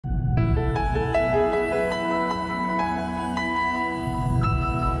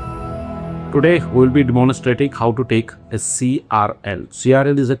Today we will be demonstrating how to take a CRL.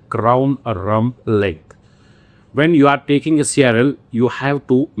 CRL is a crown-rump length. When you are taking a CRL, you have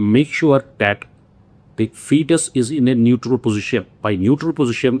to make sure that the fetus is in a neutral position. By neutral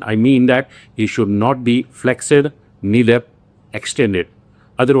position, I mean that it should not be flexed, neither extended.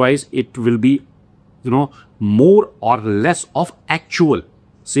 Otherwise, it will be, more or less of actual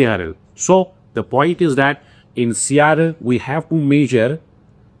CRL. So the point is that in CRL, we have to measure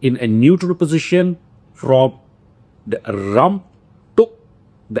in a neutral position from the rump to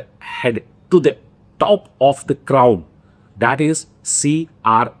the head to the top of the crown. That is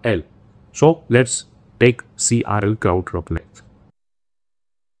CRL. So let's take CRL Crown-Rump length.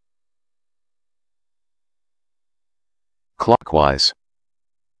 Clockwise.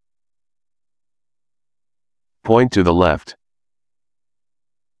 Point to the left.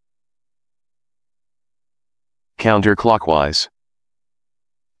 Counterclockwise.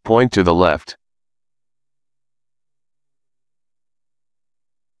 Point to the left.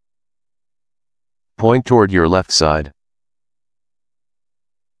 Point toward your left side.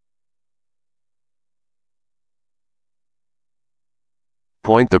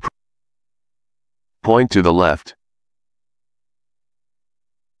 Point to the left.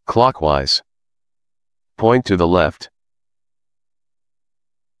 Clockwise. Point to the left.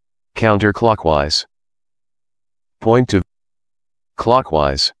 Counterclockwise. Point to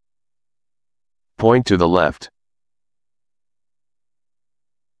clockwise. Point to the left.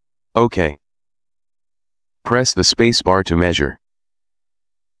 OK. Press the spacebar to measure.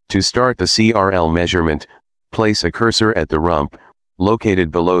 To start the CRL measurement, place a cursor at the rump,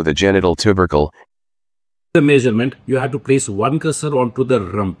 located below the genital tubercle. The measurement, you have to place one cursor onto the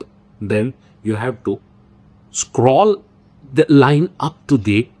rump. Then you have to scroll the line up to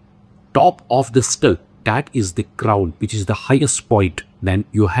the top of the skull. That is the crown, which is the highest point. Then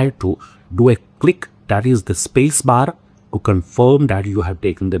you have to do a click, that is the space bar, to confirm that you have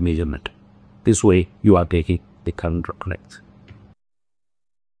taken the measurement. This way you are taking the Crown-Rump length.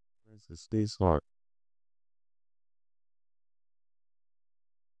 Stay smart.